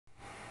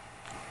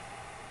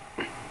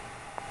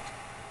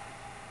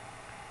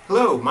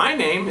Hello, my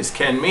name is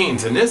Ken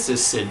Means and this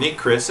is Sydney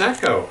Chris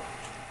Echo.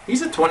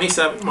 He's a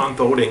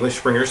 27-month-old English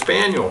Springer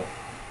Spaniel.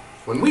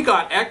 When we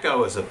got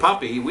Echo as a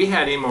puppy, we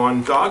had him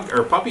on dog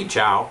or puppy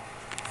chow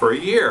for a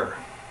year.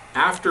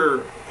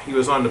 After he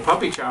was on the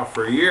puppy chow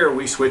for a year,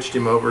 we switched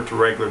him over to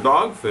regular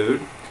dog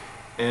food,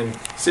 and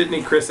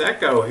Sydney Chris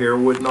Echo here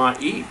would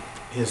not eat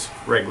his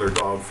regular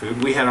dog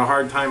food. We had a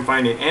hard time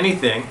finding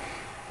anything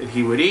that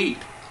he would eat.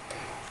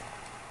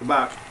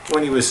 About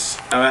when he was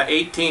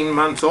 18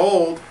 months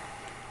old,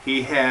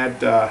 he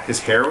had his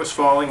hair was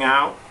falling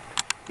out.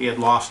 He had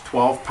lost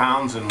 12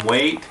 pounds in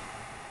weight.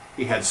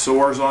 He had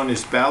sores on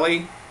his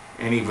belly,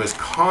 and he was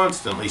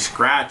constantly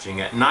scratching.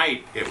 At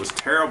night, it was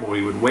terrible.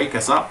 He would wake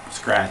us up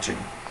scratching.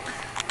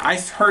 I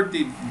heard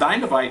the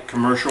Dinovite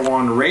commercial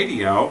on the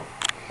radio,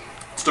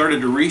 started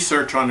to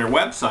research on their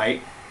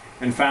website,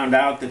 and found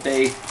out that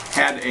they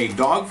had a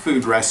dog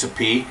food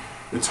recipe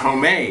that's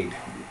homemade.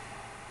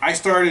 I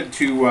started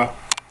to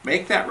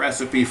make that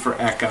recipe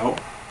for Echo,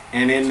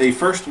 and in the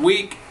first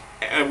week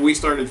we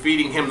started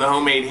feeding him the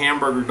homemade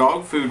hamburger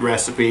dog food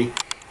recipe.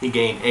 He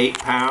gained 8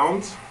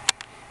 pounds.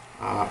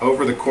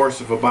 Over the course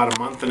of about a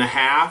month and a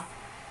half,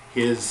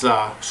 his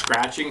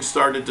scratching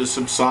started to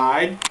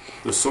subside.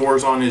 The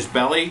sores on his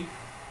belly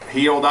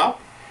healed up,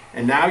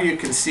 and now you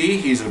can see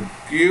he's a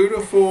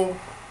beautiful,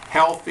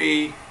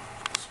 healthy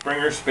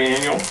Springer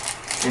Spaniel,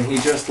 and he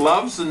just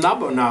loves the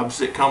nubbo nubs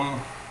that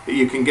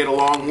you can get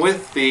along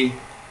with the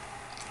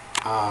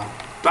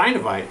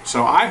Dinovite.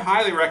 So I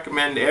highly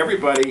recommend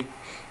everybody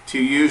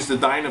to use the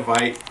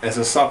Dinovite as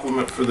a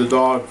supplement for the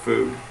dog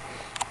food.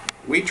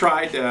 We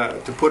tried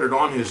to put it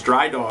on his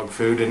dry dog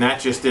food, and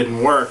that just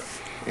didn't work,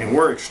 and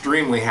we're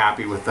extremely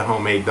happy with the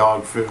homemade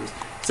dog food.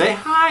 Say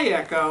hi,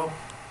 Echo.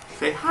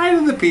 Say hi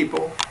to the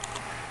people.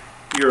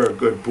 You're a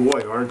good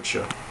boy, aren't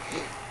you?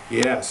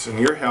 Yes, and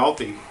you're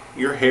healthy.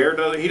 Your hair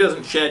he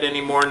doesn't shed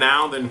any more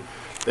now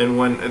than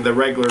when the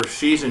regular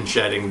season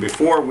shedding.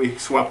 Before, we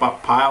swept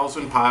up piles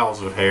and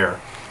piles of hair.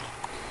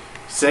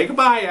 Say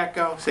goodbye,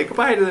 Echo. Say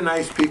goodbye to the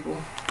nice people.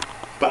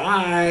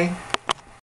 Bye.